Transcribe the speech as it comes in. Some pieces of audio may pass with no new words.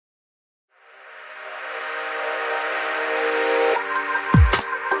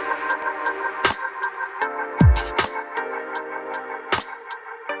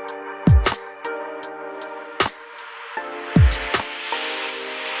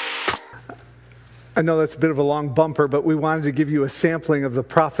I know that's a bit of a long bumper, but we wanted to give you a sampling of the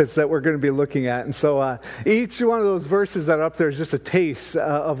prophets that we're going to be looking at. And so each one of those verses that are up there is just a taste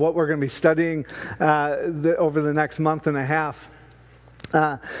of what we're going to be studying over the next month and a half.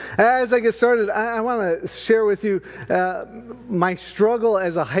 As I get started, I want to share with you my struggle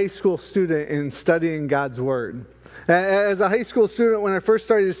as a high school student in studying God's Word. As a high school student, when I first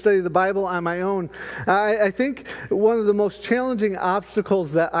started to study the Bible on my own, I think one of the most challenging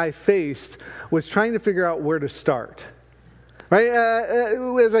obstacles that I faced was trying to figure out where to start. Right?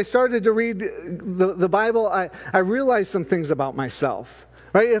 As I started to read the Bible, I realized some things about myself.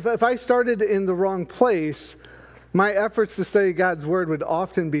 Right? If I started in the wrong place, my efforts to study God's Word would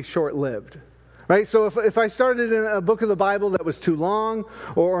often be short-lived. Right? So if I started in a book of the Bible that was too long,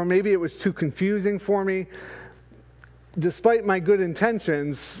 or maybe it was too confusing for me, despite my good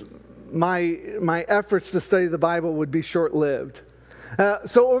intentions, my efforts to study the Bible would be short-lived.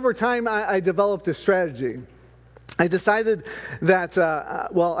 So over time, I developed a strategy. I decided that,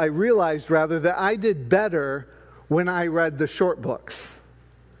 I realized rather that I did better when I read the short books.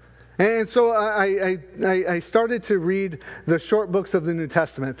 And so I started to read the short books of the New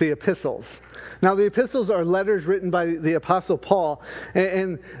Testament, the epistles. Now, the epistles are letters written by the Apostle Paul,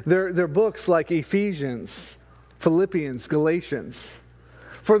 and they're books like Ephesians, Philippians, Galatians.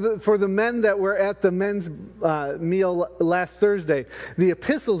 For the men that were at the men's meal last Thursday, the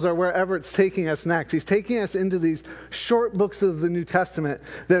epistles are wherever it's taking us next. He's taking us into these short books of the New Testament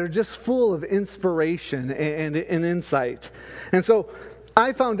that are just full of inspiration and insight. And so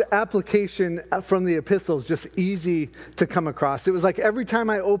I found application from the epistles just easy to come across. It was like every time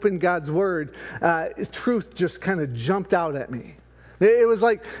I opened God's Word, truth just kind of jumped out at me. It was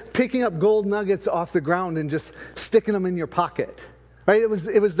like picking up gold nuggets off the ground and just sticking them in your pocket. Right? It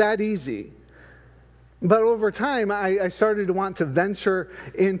was that easy. But over time, I started to want to venture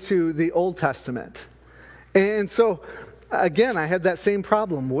into the Old Testament. And so, again, I had that same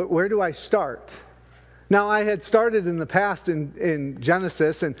problem. Where do I start? Now, I had started in the past in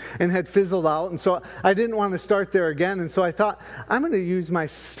Genesis and had fizzled out, and so I didn't want to start there again. And so I thought, I'm going to use my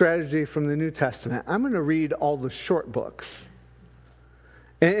strategy from the New Testament. I'm going to read all the short books.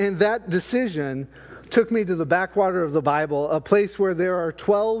 And that decision took me to the backwater of the Bible, a place where there are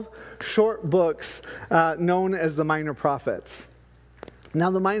 12 short books known as the minor prophets.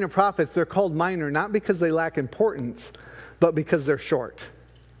 Now, the minor prophets, they're called minor not because they lack importance, but because they're short.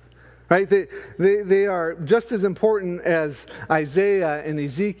 Right? They are just as important as Isaiah and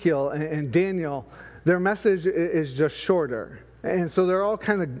Ezekiel and Daniel. Their message is just shorter. And so they're all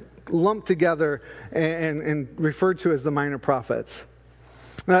kind of lumped together and referred to as the minor prophets.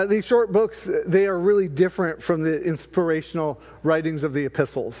 These short books, they are really different from the inspirational writings of the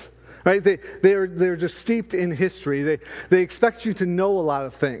epistles. Right? They're just steeped in history. They expect you to know a lot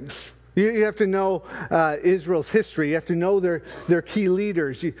of things. You have to know Israel's history. You have to know their key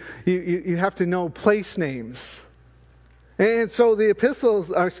leaders. You have to know place names. And so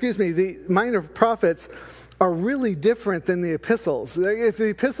the minor prophets are really different than the epistles. If the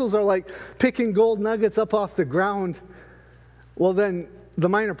epistles are like picking gold nuggets up off the ground, well then the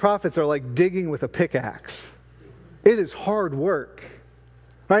minor prophets are like digging with a pickaxe. It is hard work,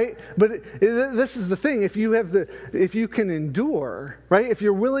 right? But this is the thing. If you can endure, right? If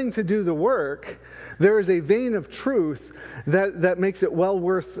you're willing to do the work, there is a vein of truth that makes it well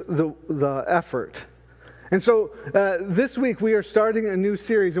worth the effort. And so this week we are starting a new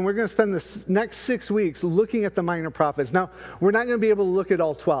series, and we're going to spend the next 6 weeks looking at the minor prophets. Now, we're not going to be able to look at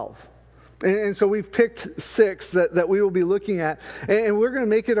all 12. And so we've picked 6 that we will be looking at. And we're going to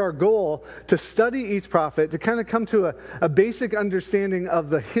make it our goal to study each prophet, to kind of come to a basic understanding of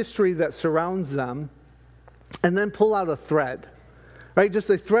the history that surrounds them, and then pull out a thread, right?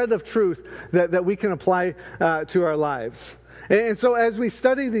 Just a thread of truth that we can apply to our lives. And so as we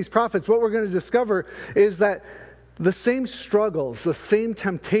study these prophets, what we're going to discover is that the same struggles, the same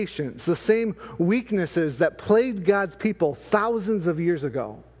temptations, the same weaknesses that plagued God's people thousands of years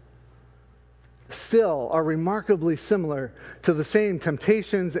ago still are remarkably similar to the same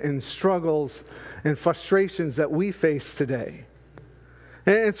temptations and struggles and frustrations that we face today.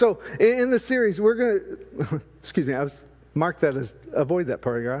 And so in this series, we're going to, I was marked that as avoid that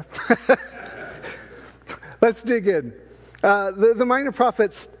paragraph. Let's dig in. The minor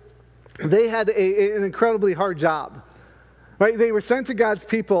prophets, they had an incredibly hard job. Right? They were sent to God's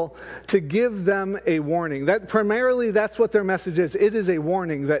people to give them a warning. Primarily, that's what their message is. It is a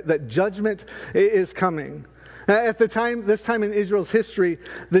warning that judgment is coming. At this time in Israel's history,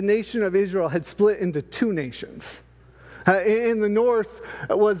 the nation of Israel had split into 2 nations. In the north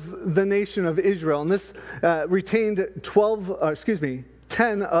was the nation of Israel, and this retained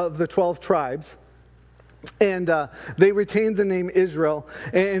 10 of the 12 tribes. And they retained the name Israel.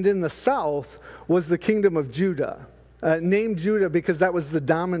 And in the south was the kingdom of Judah, named Judah because that was the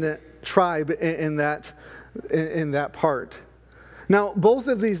dominant tribe in that part. Now, both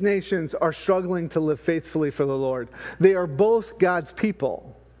of these nations are struggling to live faithfully for the Lord. They are both God's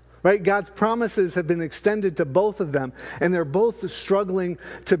people, right? God's promises have been extended to both of them, and they're both struggling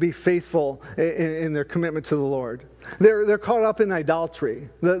to be faithful in their commitment to the Lord. They're caught up in idolatry,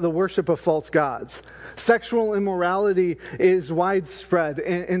 the worship of false gods. Sexual immorality is widespread,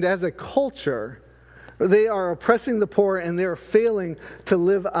 and as a culture, they are oppressing the poor, and they're failing to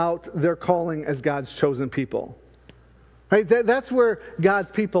live out their calling as God's chosen people. Right? That's where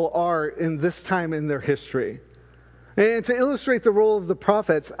God's people are in this time in their history. And to illustrate the role of the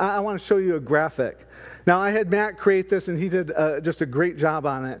prophets, I want to show you a graphic. Now, I had Matt create this, and he did just a great job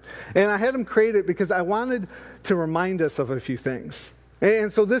on it. And I had him create it because I wanted to remind us of a few things.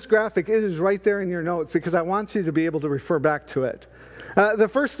 And so this graphic, it is right there in your notes because I want you to be able to refer back to it. The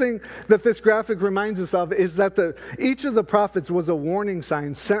first thing that this graphic reminds us of is that each of the prophets was a warning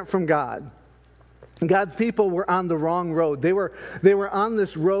sign sent from God. God's people were on the wrong road. They were on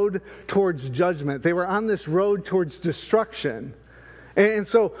this road towards judgment. They were on this road towards destruction. And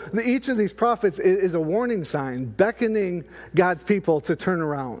so each of these prophets is a warning sign beckoning God's people to turn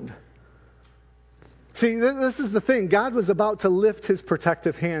around. See, this is the thing. God was about to lift his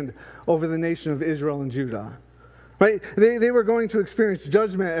protective hand over the nation of Israel and Judah. Right? They were going to experience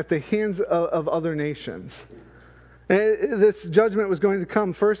judgment at the hands of other nations. And this judgment was going to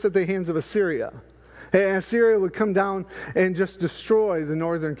come first at the hands of Assyria. And Assyria would come down and just destroy the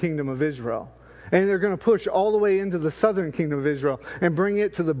northern kingdom of Israel. And they're going to push all the way into the southern kingdom of Israel and bring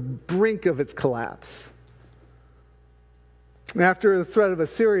it to the brink of its collapse. And after the threat of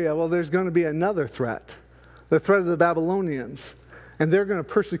Assyria, well, there's going to be another threat, the threat of the Babylonians. And they're going to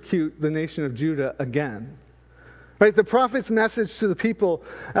persecute the nation of Judah again. Right, the prophet's message to the people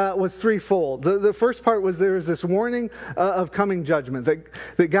was threefold. The first part was there was this warning of coming judgment,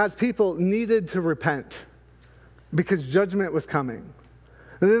 that God's people needed to repent because judgment was coming.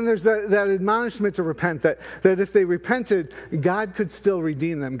 And then there's that admonishment to repent, that if they repented, God could still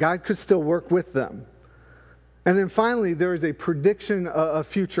redeem them. God could still work with them. And then finally, there is a prediction of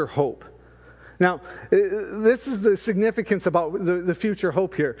future hope. Now, this is the significance about the future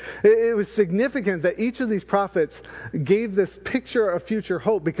hope here. It was significant that each of these prophets gave this picture of future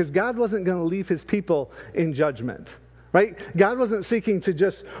hope because God wasn't going to leave his people in judgment, right? God wasn't seeking to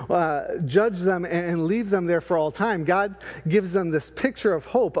just judge them and leave them there for all time. God gives them this picture of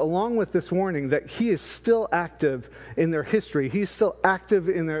hope along with this warning that he is still active in their history. He's still active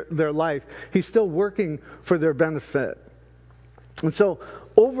in their life. He's still working for their benefit. And so,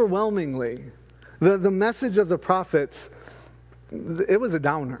 overwhelmingly, the message of the prophets, it was a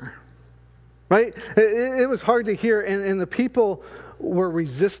downer, right? It was hard to hear, and the people were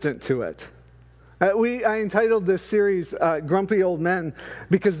resistant to it. I entitled this series, Grumpy Old Men,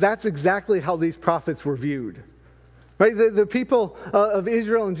 because that's exactly how these prophets were viewed. Right? The people of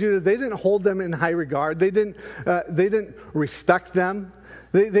Israel and Judah, they didn't hold them in high regard. They didn't respect them.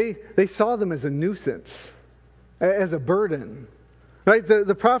 They saw them as a nuisance, as a burden. Right?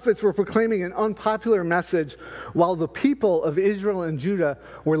 The prophets were proclaiming an unpopular message while the people of Israel and Judah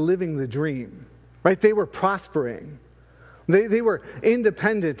were living the dream. Right? They were prospering. They were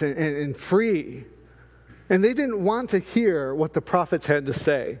independent and free. And they didn't want to hear what the prophets had to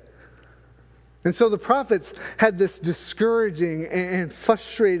say. And so the prophets had this discouraging and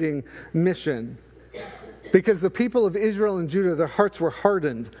frustrating mission because the people of Israel and Judah, their hearts were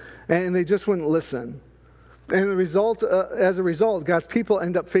hardened and they just wouldn't listen. And as a result, God's people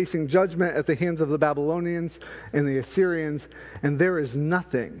end up facing judgment at the hands of the Babylonians and the Assyrians, and there is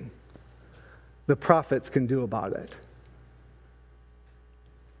nothing the prophets can do about it.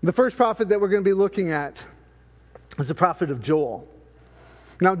 The first prophet that we're going to be looking at is the prophet of Joel.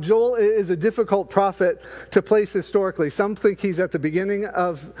 Now, Joel is a difficult prophet to place historically. Some think he's at the beginning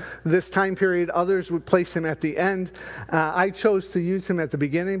of this time period. Others would place him at the end. I chose to use him at the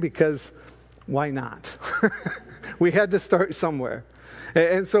beginning because why not? We had to start somewhere.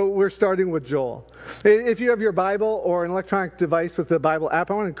 And so we're starting with Joel. If you have your Bible or an electronic device with the Bible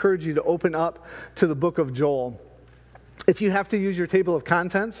app, I want to encourage you to open up to the book of Joel. If you have to use your table of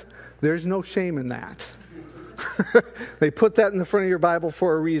contents, there's no shame in that. They put that in the front of your Bible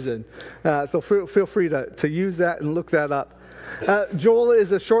for a reason. So feel free to use that and look that up. Joel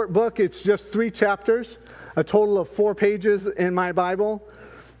is a short book. It's just 3 chapters, a total of 4 pages in my Bible.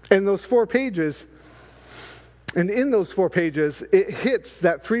 And those 4 pages, and in those 4 pages, it hits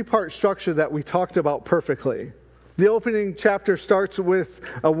that 3-part structure that we talked about perfectly. The opening chapter starts with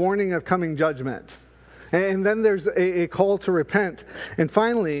a warning of coming judgment. And then there's a call to repent. And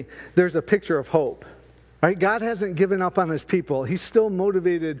finally, there's a picture of hope. Right? God hasn't given up on his people. He's still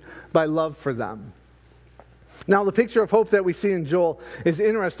motivated by love for them. Now, the picture of hope that we see in Joel is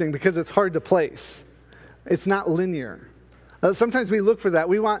interesting because it's hard to place. It's not linear. Sometimes we look for that.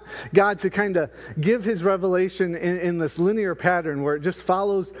 We want God to kind of give his revelation in this linear pattern where it just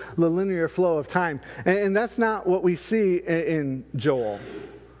follows the linear flow of time. And that's not what we see in Joel.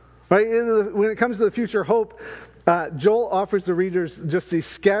 Right? When it comes to the future hope, Joel offers the readers just these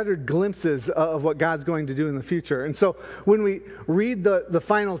scattered glimpses of what God's going to do in the future. And so when we read the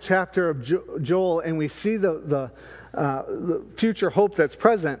final chapter of Joel and we see the future hope that's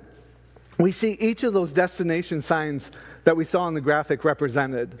present, we see each of those destination signs that we saw in the graphic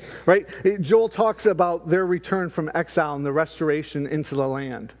represented. Right? Joel talks about their return from exile and the restoration into the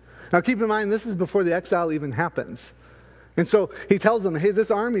land. Now keep in mind, this is before the exile even happens. And so he tells them, hey,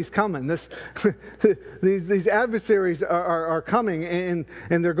 this army's coming. These adversaries are coming, and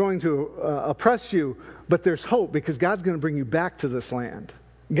they're going to oppress you. But there's hope because God's going to bring you back to this land.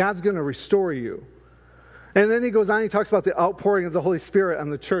 God's going to restore you. And then he goes on, he talks about the outpouring of the Holy Spirit on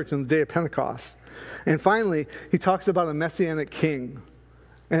the church on the day of Pentecost. And finally, he talks about a messianic king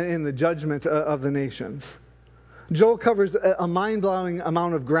and the judgment of the nations. Joel covers a mind-blowing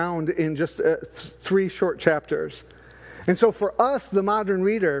amount of ground in just 3 short chapters. And so for us, the modern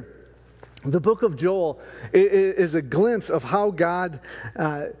reader, the book of Joel is a glimpse of how God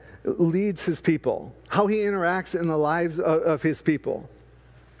leads his people, how he interacts in the lives of his people.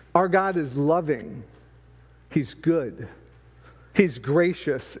 Our God is loving. He's good. He's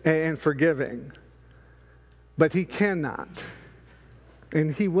gracious and forgiving. But he cannot,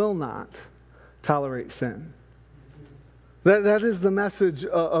 and he will not tolerate sin. That is the message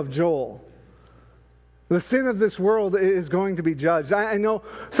of Joel. The sin of this world is going to be judged. I know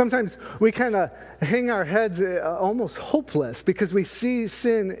sometimes we kind of hang our heads almost hopeless because we see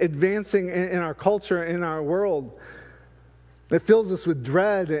sin advancing in our culture, in our world. It fills us with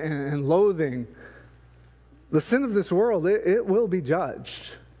dread and loathing. The sin of this world, it will be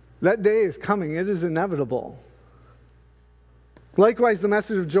judged. That day is coming. It is inevitable. Likewise, the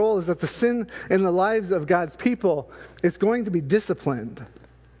message of Joel is that the sin in the lives of God's people is going to be disciplined.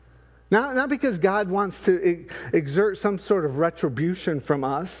 Not because God wants to exert some sort of retribution from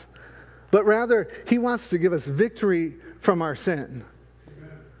us, but rather he wants to give us victory from our sin. Amen.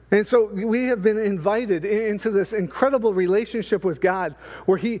 And so we have been invited into this incredible relationship with God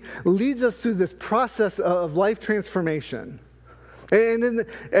where he leads us through this process of life transformation. And then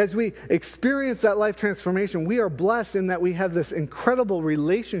as we experience that life transformation, we are blessed in that we have this incredible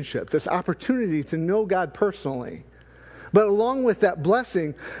relationship, this opportunity to know God personally. But along with that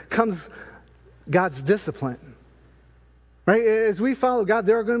blessing comes God's discipline. Right? As we follow God,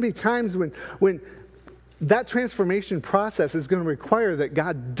 there are going to be times when that transformation process is going to require that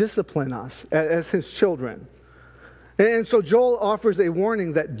God discipline us as his children. And so Joel offers a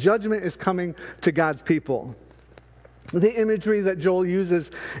warning that judgment is coming to God's people. The imagery that Joel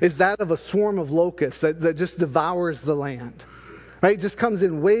uses is that of a swarm of locusts that just devours the land. Right? It just comes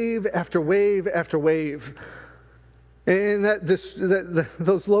in wave after wave after wave. And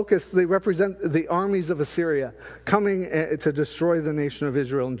those locusts, they represent the armies of Assyria coming to destroy the nation of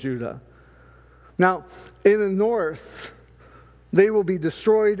Israel and Judah. Now, in the north, they will be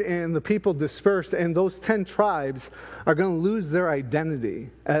destroyed and the people dispersed, and those 10 tribes are going to lose their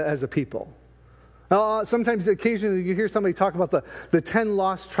identity as a people. Sometimes, occasionally, you hear somebody talk about the 10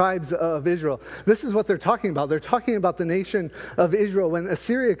 lost tribes of Israel. This is what they're talking about. They're talking about the nation of Israel. When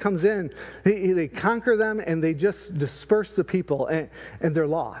Assyria comes in, they conquer them and they just disperse the people, and they're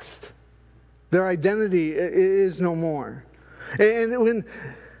lost. Their identity is no more. And when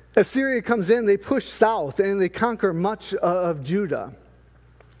Assyria comes in, they push south and they conquer much of Judah.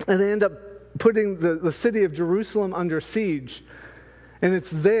 And they end up putting the city of Jerusalem under siege. And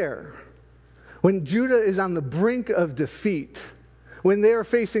it's there, when Judah is on the brink of defeat, when they are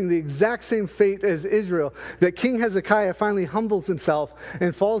facing the exact same fate as Israel, that King Hezekiah finally humbles himself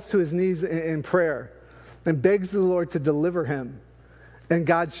and falls to his knees in prayer and begs the Lord to deliver him. And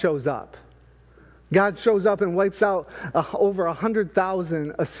God shows up. God shows up and wipes out over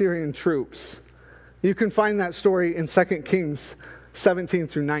 100,000 Assyrian troops. You can find that story in 2 Kings 17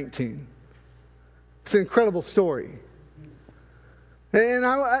 through 19. It's an incredible story.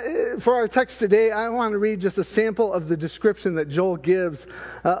 And for our text today, I want to read just a sample of the description that Joel gives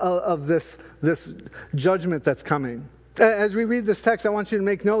of this judgment that's coming. As we read this text, I want you to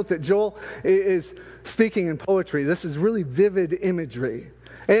make note that Joel is speaking in poetry. This is really vivid imagery.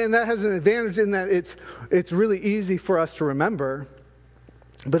 And that has an advantage in that it's really easy for us to remember.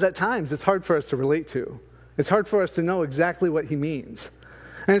 But at times, it's hard for us to relate to. It's hard for us to know exactly what he means.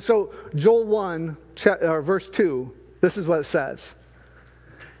 And so, Joel 1, verse 2, this is what it says.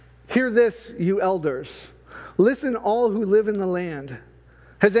 Hear this, you elders. Listen, all who live in the land.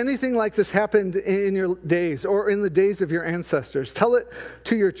 Has anything like this happened in your days or in the days of your ancestors? Tell it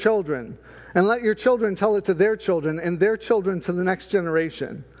to your children, and let your children tell it to their children, and their children to the next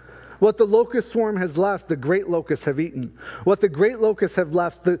generation. What the locust swarm has left, the great locusts have eaten. What the great locusts have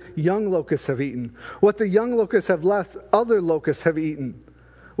left, the young locusts have eaten. What the young locusts have left, other locusts have eaten.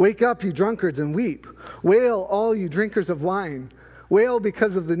 Wake up, you drunkards, and weep. Wail, all you drinkers of wine. Wail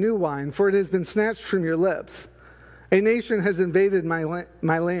because of the new wine, for it has been snatched from your lips. A nation has invaded my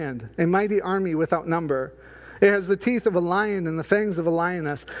land, a mighty army without number. It has the teeth of a lion and the fangs of a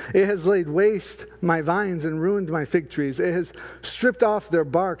lioness. It has laid waste my vines and ruined my fig trees. It has stripped off their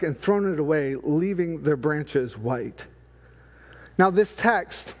bark and thrown it away, leaving their branches white. Now, this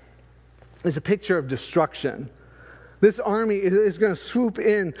text is a picture of destruction. This army is going to swoop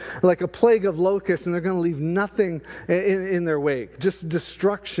in like a plague of locusts, and they're going to leave nothing in their wake. Just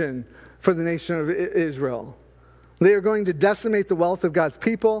destruction for the nation of Israel. They are going to decimate the wealth of God's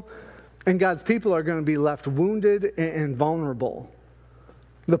people, and God's people are going to be left wounded and vulnerable.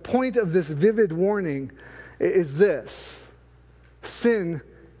 The point of this vivid warning is this: sin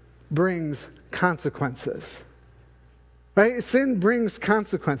brings consequences. Right? Sin brings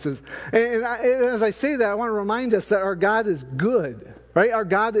consequences. And as I say that, I want to remind us that our God is good. Right? Our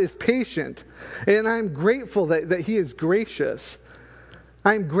God is patient. And I'm grateful that He is gracious.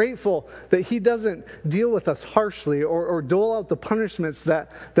 I'm grateful that He doesn't deal with us harshly or dole out the punishments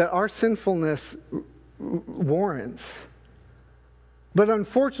that our sinfulness warrants. But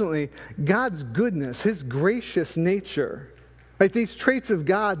unfortunately, God's goodness, His gracious nature, right, these traits of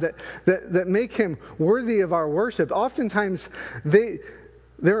God that make Him worthy of our worship, oftentimes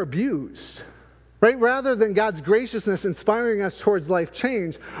they're abused. Right? Rather than God's graciousness inspiring us towards life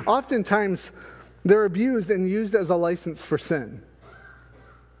change, oftentimes they're abused and used as a license for sin.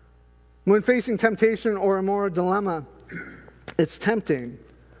 When facing temptation or a moral dilemma, it's tempting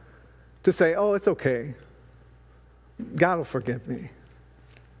to say, oh, it's okay. God will forgive me.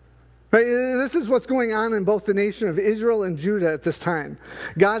 Right? This is what's going on in both the nation of Israel and Judah at this time.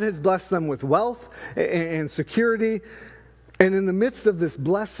 God has blessed them with wealth and security, and in the midst of this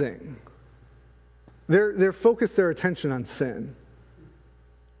blessing, they're focused their attention on sin.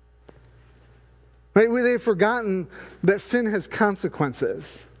 Right? They've forgotten that sin has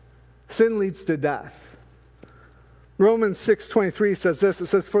consequences. Sin leads to death. Romans 6:23 says this. It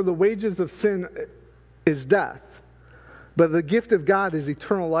says, for the wages of sin is death, but the gift of God is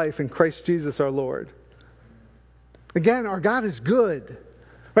eternal life in Christ Jesus our Lord. Again, our God is good.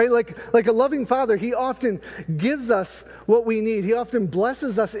 Right? Like a loving Father, He often gives us what we need. He often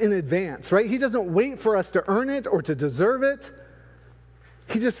blesses us in advance. Right? He doesn't wait for us to earn it or to deserve it.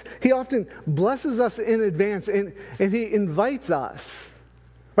 He often blesses us in advance, and He invites us,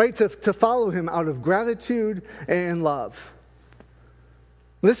 right, to follow Him out of gratitude and love.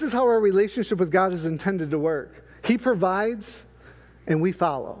 This is how our relationship with God is intended to work. He provides, and we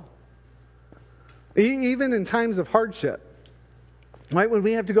follow. Even in times of hardship, right, when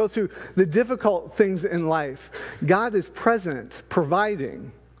we have to go through the difficult things in life, God is present,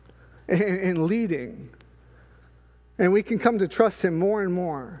 providing, and leading. And we can come to trust Him more and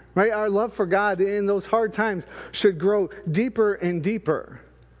more. Right? Our love for God in those hard times should grow deeper and deeper.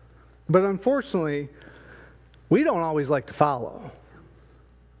 But unfortunately, we don't always like to follow.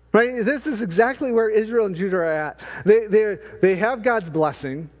 Right? This is exactly where Israel and Judah are at. They have God's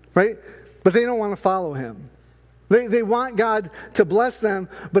blessing, right? But they don't want to follow Him. They want God to bless them,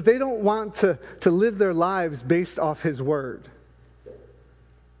 but they don't want to live their lives based off His word.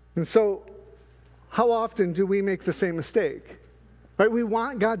 And so, how often do we make the same mistake? Right? We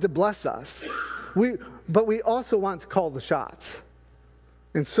want God to bless us, but we also want to call the shots.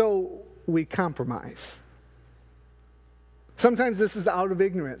 And so we compromise. Sometimes this is out of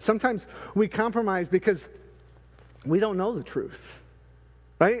ignorance. Sometimes we compromise because we don't know the truth.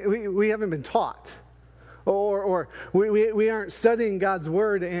 Right? We haven't been taught. Or we aren't studying God's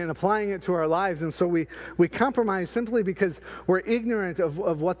word and applying it to our lives. And so we compromise simply because we're ignorant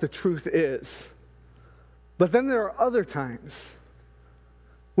of what the truth is. But then there are other times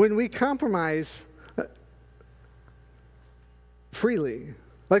when we compromise freely.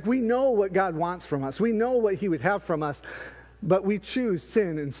 Like, we know what God wants from us. We know what He would have from us, but we choose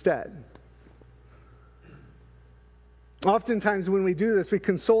sin instead. Oftentimes when we do this, we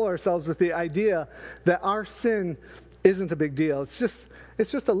console ourselves with the idea that our sin isn't a big deal. It's just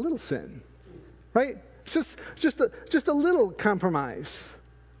a little sin, right? It's just a little compromise.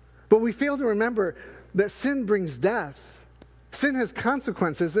 But we fail to remember that sin brings death. Sin has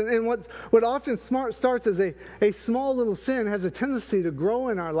consequences, and what often starts as a small little sin has a tendency to grow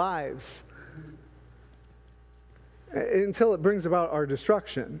in our lives until it brings about our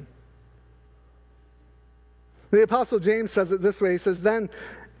destruction. The Apostle James says it this way. He says, then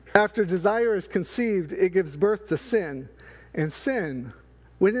after desire is conceived, it gives birth to sin. And sin,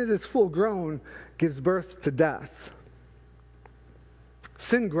 when it is full grown, gives birth to death.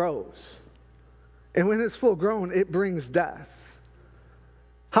 Sin grows. And when it's full grown, it brings death.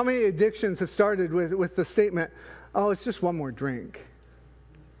 How many addictions have started with the statement, oh, it's just one more drink?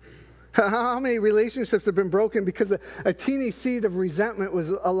 How many relationships have been broken because a teeny seed of resentment was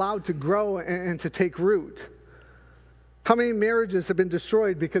allowed to grow and to take root? How many marriages have been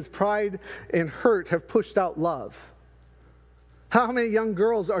destroyed because pride and hurt have pushed out love? How many young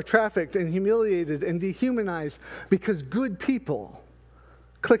girls are trafficked and humiliated and dehumanized because good people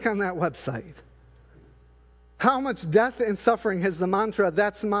click on that website? How much death and suffering has the mantra,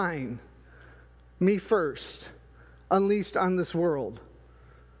 that's mine, me first, unleashed on this world?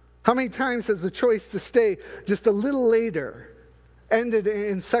 How many times has the choice to stay just a little later ended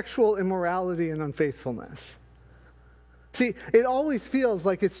in sexual immorality and unfaithfulness? See, it always feels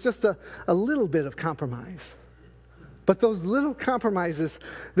like it's just a little bit of compromise. But those little compromises,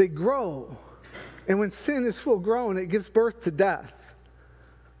 they grow. And when sin is full grown, it gives birth to death.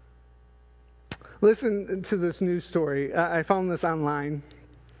 Listen to this news story. I found this online,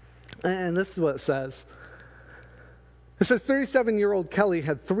 and this is what it says. It says 37-year-old Kelly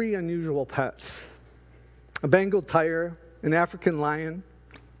had 3 unusual pets: a Bengal tiger, an African lion,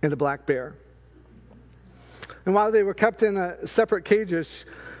 and a black bear. And while they were kept in separate cages,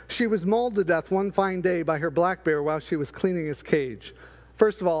 she was mauled to death one fine day by her black bear while she was cleaning his cage.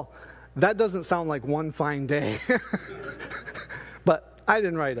 First of all, that doesn't sound like one fine day. But I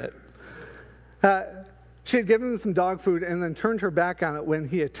didn't write it. She had given him some dog food and then turned her back on it when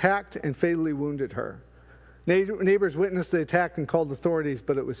he attacked and fatally wounded her. Neighbors witnessed the attack and called authorities,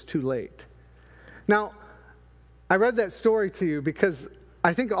 but it was too late. Now, I read that story to you because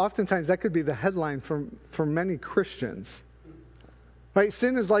I think oftentimes that could be the headline for many Christians. Right?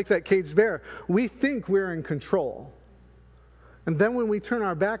 Sin is like that caged bear. We think we're in control. And then when we turn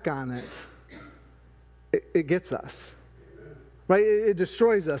our back on it, it gets us. Right? It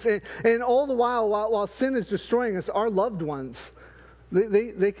destroys us. And all the while sin is destroying us, our loved ones,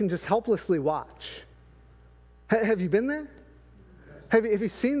 they can just helplessly watch. Have you been there? Have you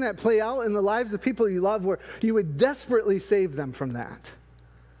seen that play out in the lives of people you love where you would desperately save them from that?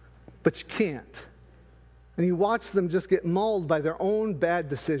 But you can't. And you watch them just get mauled by their own bad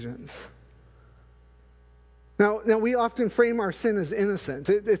decisions. Now we often frame our sin as innocent.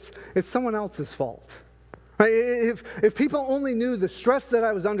 It's someone else's fault. Right? If people only knew the stress that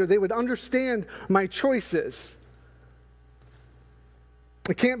I was under, they would understand my choices.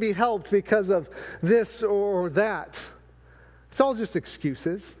 It can't be helped because of this or that. It's all just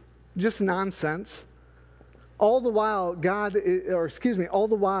excuses, just nonsense. All the while, all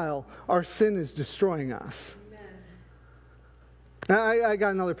the while, our sin is destroying us. I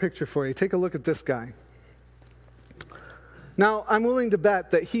got another picture for you. Take a look at this guy. Now, I'm willing to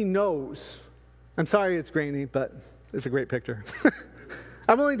bet that he knows. I'm sorry it's grainy, but it's a great picture.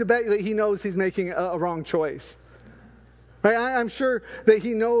 I'm willing to bet that he knows he's making a wrong choice. Right? I'm sure that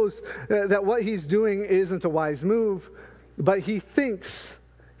he knows that what he's doing isn't a wise move, but he thinks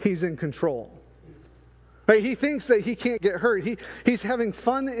he's in control. Right? He thinks that he can't get hurt. He's having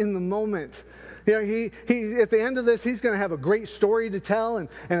fun in the moment. You know, he at the end of this, he's going to have a great story to tell and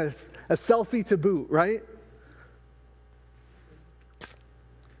a selfie to boot, right?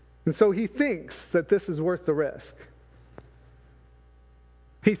 And so he thinks that this is worth the risk.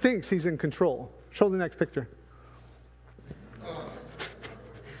 He thinks he's in control. Show the next picture.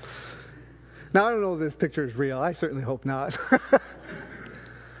 Now, I don't know if this picture is real. I certainly hope not.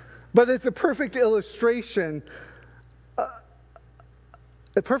 But it's a perfect illustration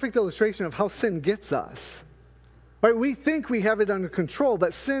of how sin gets us. Right? We think we have it under control,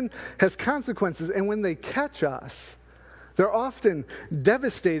 but sin has consequences, and when they catch us, they're often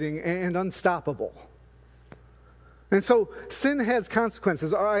devastating and unstoppable. And so sin has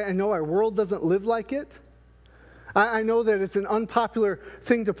consequences. I know our world doesn't live like it. I know that it's an unpopular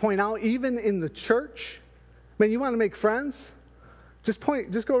thing to point out, even in the church. I mean, you want to make friends? Just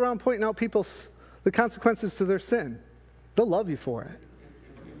go around pointing out the consequences to their sin. They'll love you for it.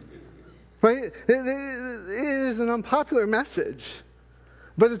 Right? It is an unpopular message.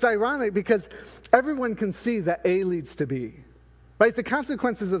 But it's ironic because everyone can see that A leads to B. Right? The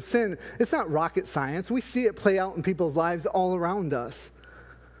consequences of sin, it's not rocket science. We see it play out in people's lives all around us.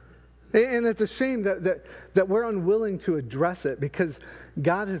 And it's a shame that we're unwilling to address it, because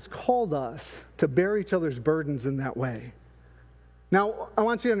God has called us to bear each other's burdens in that way. Now, I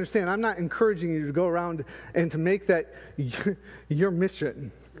want you to understand, I'm not encouraging you to go around and to make that your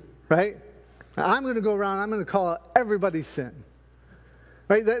mission, right? I'm going to go around, I'm going to call out everybody's sin.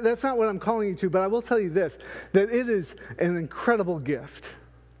 Right? That's not what I'm calling you to, but I will tell you this, that it is an incredible gift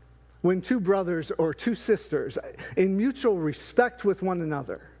when two brothers or two sisters, in mutual respect with one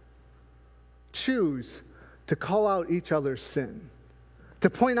another, choose to call out each other's sin, to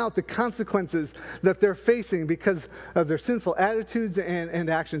point out the consequences that they're facing because of their sinful attitudes and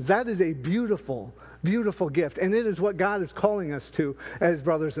actions. That is a beautiful, beautiful gift, and it is what God is calling us to as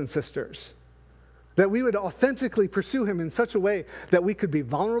brothers and sisters. That we would authentically pursue him in such a way that we could be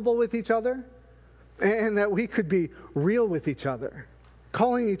vulnerable with each other and that we could be real with each other,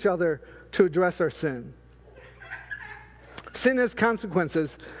 calling each other to address our sin. Sin has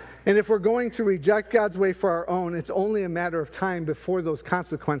consequences, and if we're going to reject God's way for our own, it's only a matter of time before those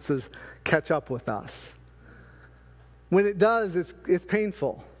consequences catch up with us. When it does, it's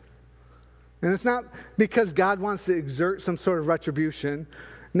painful. And it's not because God wants to exert some sort of retribution.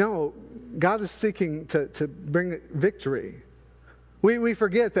 No, God is seeking to bring victory. We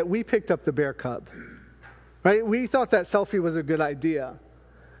forget that we picked up the bear cub, right? We thought that selfie was a good idea.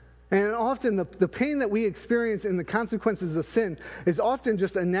 And often the pain that we experience in the consequences of sin is often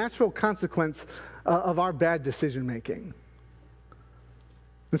just a natural consequence of our bad decision making.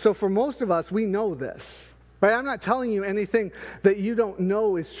 And so for most of us, we know this, right? I'm not telling you anything that you don't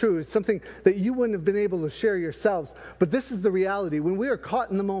know is true. It's something that you wouldn't have been able to share yourselves. But this is the reality. When we are caught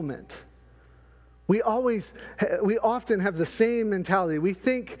in the moment, we often have the same mentality. We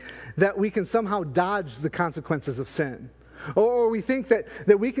think that we can somehow dodge the consequences of sin. Or we think that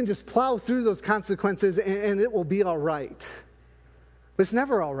we can just plow through those consequences and it will be all right. But it's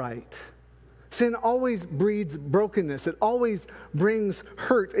never all right. Sin always breeds brokenness. It always brings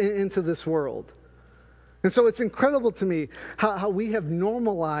hurt into this world. And so it's incredible to me how we have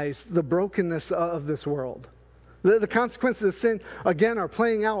normalized the brokenness of this world. The consequences of sin, again, are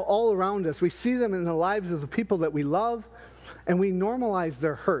playing out all around us. We see them in the lives of the people that we love, and we normalize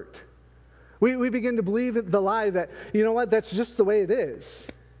their hurt. We begin to believe the lie that, you know what, that's just the way it is.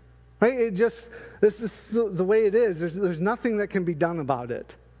 Right? This is the way it is. There's nothing that can be done about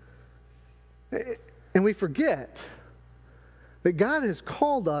it. And we forget that God has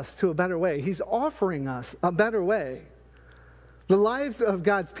called us to a better way. He's offering us a better way. The lives of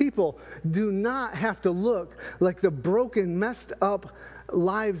God's people do not have to look like the broken, messed up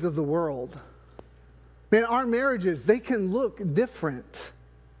lives of the world. Man, our marriages, they can look different.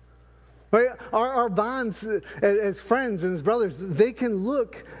 Right? Our bonds as friends and as brothers, they can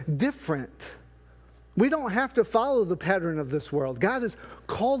look different. We don't have to follow the pattern of this world. God has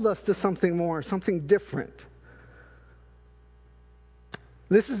called us to something more, something different.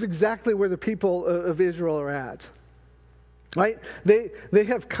 This is exactly where the people of Israel are at. Right? They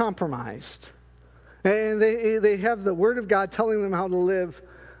have compromised. And they have the Word of God telling them how to live.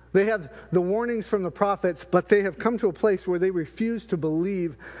 They have the warnings from the prophets, but they have come to a place where they refuse to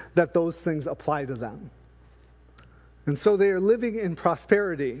believe that those things apply to them. And so they are living in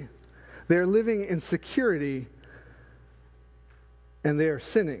prosperity. They are living in security. And they are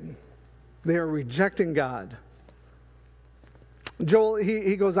sinning. They are rejecting God. Joel,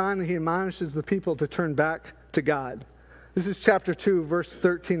 he goes on and he admonishes the people to turn back to God. This is chapter 2, verse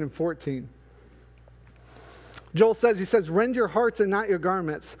 13 and 14. Joel says, rend your hearts and not your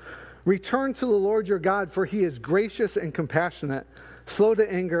garments. Return to the Lord your God, for he is gracious and compassionate, slow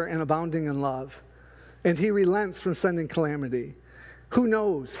to anger and abounding in love. And he relents from sending calamity. Who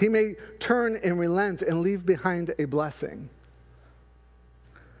knows? He may turn and relent and leave behind a blessing.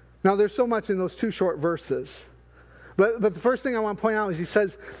 Now, there's so much in those two short verses. But the first thing I want to point out is he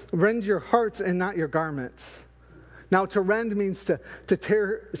says, rend your hearts and not your garments. Now, to rend means to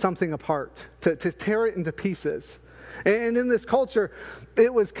tear something apart, to tear it into pieces. And in this culture,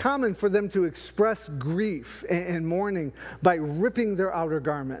 it was common for them to express grief and mourning by ripping their outer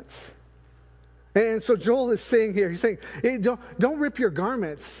garments. And so Joel is saying here, he's saying, hey, don't rip your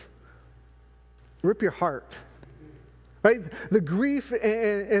garments, rip your heart. Right? The grief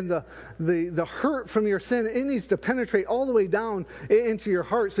and the hurt from your sin, it needs to penetrate all the way down into your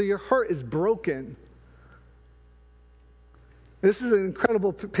heart, so your heart is broken. This is an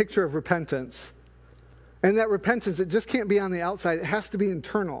incredible picture of repentance. And that repentance, it just can't be on the outside. It has to be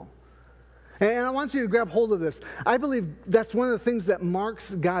internal. And I want you to grab hold of this. I believe that's one of the things that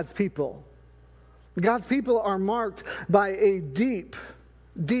marks God's people. God's people are marked by a deep,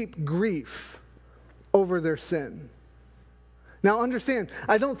 deep grief over their sin. Now understand,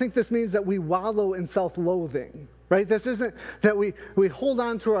 I don't think this means that we wallow in self-loathing, right? This isn't that we hold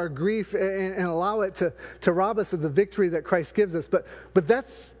on to our grief and allow it to rob us of the victory that Christ gives us. But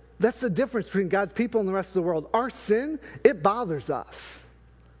that's the difference between God's people and the rest of the world. Our sin, it bothers us,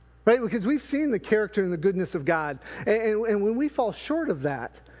 right? Because we've seen the character and the goodness of God. And when we fall short of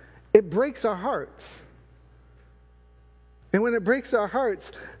that, it breaks our hearts. And when it breaks our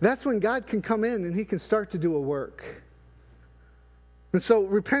hearts, that's when God can come in and he can start to do a work. And so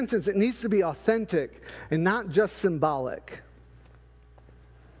repentance, it needs to be authentic and not just symbolic.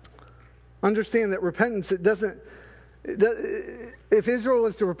 Understand that repentance, if Israel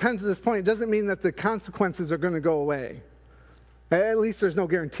was to repent at this point, it doesn't mean that the consequences are going to go away. At least there's no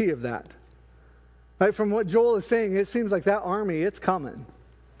guarantee of that. Right? From what Joel is saying, it seems like that army, it's coming.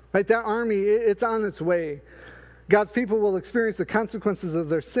 Right? That army, it's on its way. God's people will experience the consequences of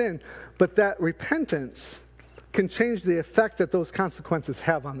their sin, but that repentance can change the effect that those consequences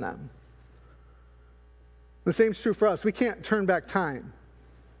have on them. The same is true for us. We can't turn back time.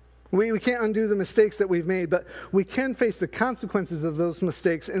 We can't undo the mistakes that we've made, but we can face the consequences of those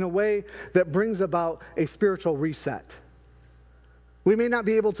mistakes in a way that brings about a spiritual reset. We may not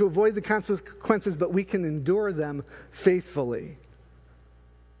be able to avoid the consequences, but we can endure them faithfully.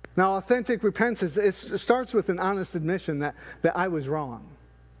 Now, authentic repentance, it starts with an honest admission that I was wrong.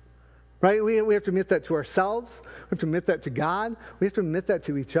 Right? We have to admit that to ourselves. We have to admit that to God. We have to admit that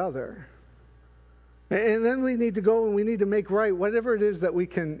to each other. And then we need to go and we need to make right whatever it is that we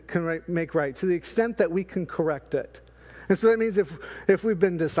can make right to the extent that we can correct it. And so that means if we've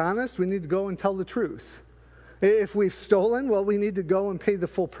been dishonest, we need to go and tell the truth. If we've stolen, well, we need to go and pay the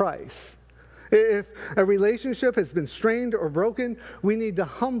full price. If a relationship has been strained or broken, we need to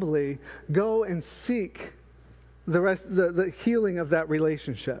humbly go and seek the healing of that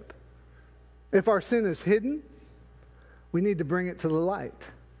relationship. If our sin is hidden, we need to bring it to the light.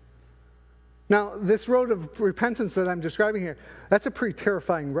 Now, this road of repentance that I'm describing here, that's a pretty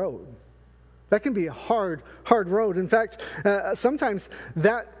terrifying road. That can be a hard road. In fact, sometimes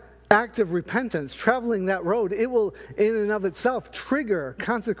that act of repentance, traveling that road, it will in and of itself trigger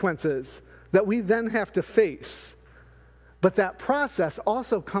consequences that we then have to face. But that process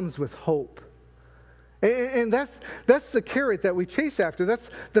also comes with hope. And that's the carrot that we chase after.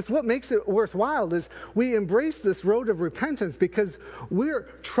 That's what makes it worthwhile, is we embrace this road of repentance because we're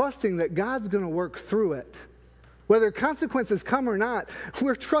trusting that God's going to work through it. Whether consequences come or not,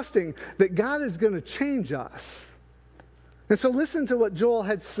 we're trusting that God is going to change us. And so listen to what Joel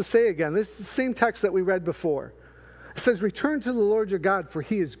had to say again. This is the same text that we read before. It says, "Return to the Lord your God, for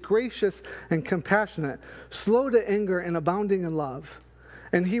he is gracious and compassionate, slow to anger and abounding in love.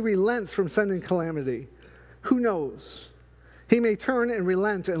 And he relents from sending calamity. Who knows? He may turn and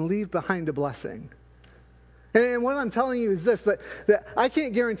relent and leave behind a blessing." And what I'm telling you is this, that I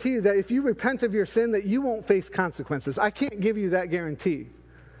can't guarantee you that if you repent of your sin that you won't face consequences. I can't give you that guarantee.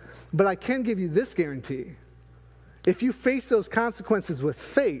 But I can give you this guarantee. If you face those consequences with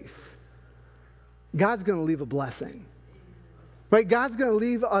faith, God's going to leave a blessing. Right? God's going to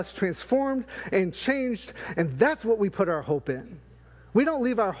leave us transformed and changed, and that's what we put our hope in. We don't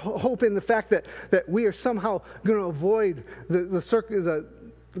leave our hope in the fact that we are somehow going to avoid the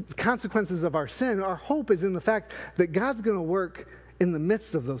consequences of our sin. Our hope is in the fact that God's going to work in the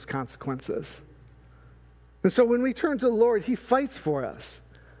midst of those consequences. And so when we turn to the Lord, he fights for us.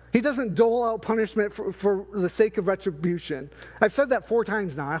 He doesn't dole out punishment for the sake of retribution. I've said that 4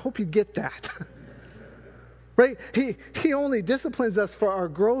 times now. I hope you get that. Right? He only disciplines us for our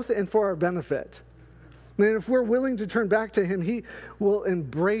growth and for our benefit. And if we're willing to turn back to him, he will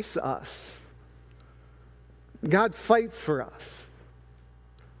embrace us. God fights for us.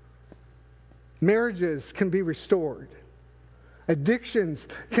 Marriages can be restored. Addictions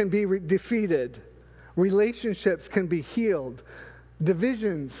can be defeated. Relationships can be healed.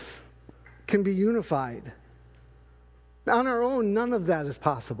 Divisions can be unified. On our own, none of that is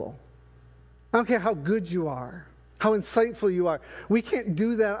possible. I don't care how good you are, how insightful you are. We can't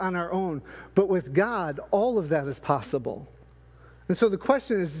do that on our own. But with God, all of that is possible. And so the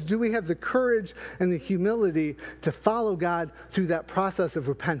question is, do we have the courage and the humility to follow God through that process of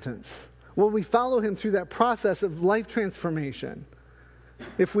repentance? Will we follow him through that process of life transformation?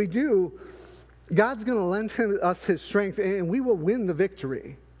 If we do, God's going to lend us his strength and we will win the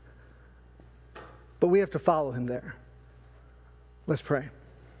victory. But we have to follow him there. Let's pray.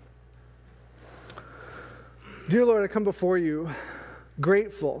 Dear Lord, I come before you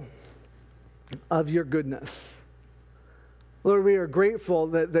grateful of your goodness. Lord, we are grateful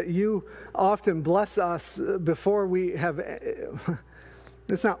that you often bless us before we have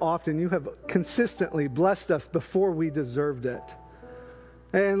It's not often. You have consistently blessed us before we deserved it.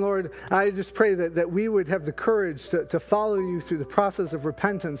 And Lord, I just pray that we would have the courage to follow you through the process of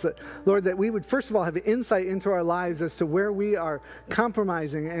repentance. That, Lord, that we would first of all have insight into our lives as to where we are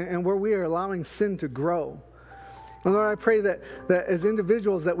compromising and where we are allowing sin to grow. And Lord, I pray that as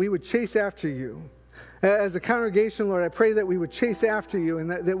individuals that we would chase after you. As a congregation, Lord, I pray that we would chase after you and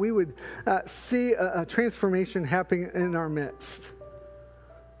that we would see a transformation happening in our midst.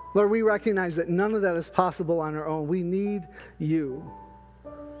 Lord, we recognize that none of that is possible on our own. We need you.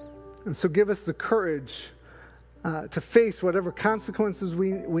 And so give us the courage to face whatever consequences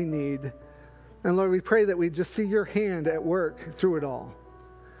we need. And Lord, we pray that we just see your hand at work through it all.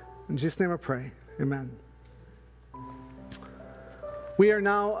 In Jesus' name I pray. Amen. We are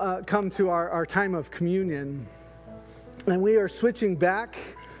now come to our time of communion. And we are switching back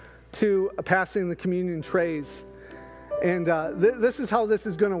to passing the communion trays. And this is how this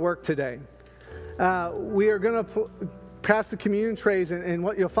is going to work today. We are going to pass the communion trays, and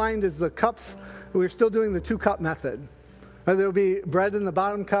what you'll find is the cups, we're still doing the 2-cup method. There'll be bread in the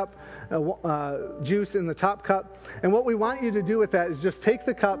bottom cup, juice in the top cup. And what we want you to do with that is just take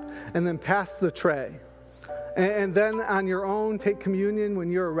the cup and then pass the tray. And then on your own, take communion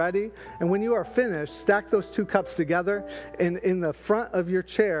when you're ready. And when you are finished, stack those 2 cups together. And in the front of your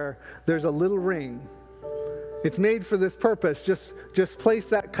chair, there's a little ring. It's made for this purpose. Just place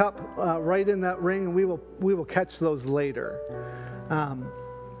that cup right in that ring, and we will catch those later.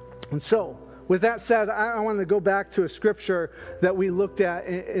 And so, with that said, I want to go back to a scripture that we looked at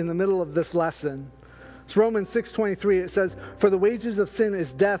in the middle of this lesson. It's Romans 6:23. It says, "For the wages of sin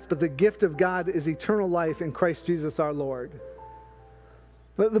is death, but the gift of God is eternal life in Christ Jesus our Lord."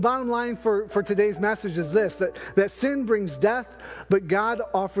 The bottom line for today's message is this, that sin brings death, but God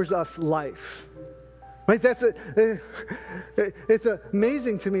offers us life. Right? It's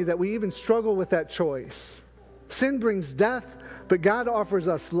amazing to me that we even struggle with that choice. Sin brings death, but God offers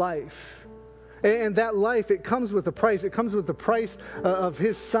us life. And that life, it comes with a price. It comes with the price of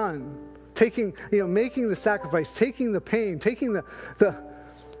his son. Making the sacrifice, taking the pain, taking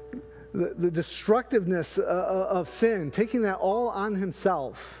the destructiveness of sin, taking that all on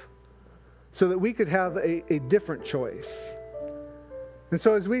himself so that we could have a different choice. And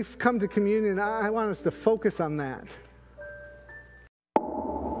so as we've come to communion, I want us to focus on that.